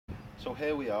So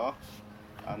here we are,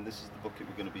 and this is the bucket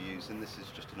we're going to be using. This is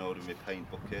just an ordinary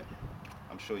paint bucket.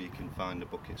 I'm sure you can find a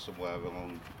bucket somewhere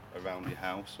around your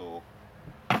house, or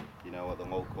you know, at the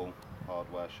local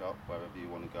hardware shop, wherever you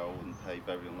want to go, and pay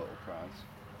very little price.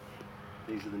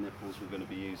 These are the nipples we're going to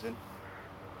be using.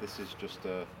 This is just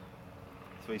a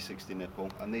 360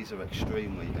 nipple, and these are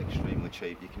extremely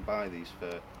cheap. You can buy these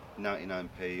for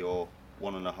 99p or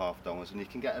 $1.50, and you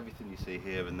can get everything you see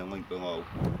here in the link below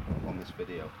on this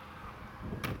video.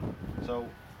 So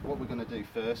what we're going to do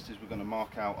first is we're going to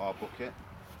mark out our bucket,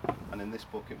 and in this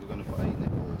bucket we're going to put 8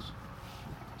 nipples.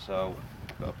 So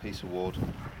I've got a piece of wood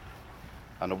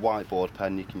and a whiteboard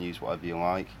pen. You can use whatever you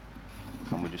like,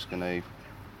 and we're just going to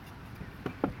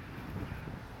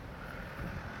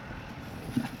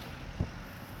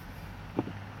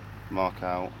mark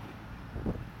out.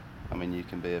 I mean, you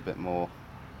can be a bit more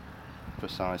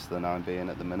precise than I'm being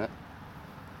at the minute,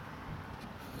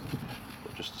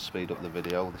 but just to speed up the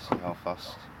video, this is how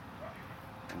fast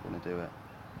I'm going to do it.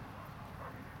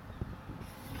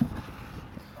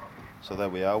 So there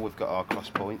we are, we've got our cross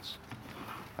points,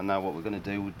 and now what we're going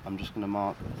to do, I'm just going to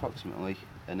mark approximately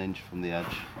an inch from the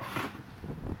edge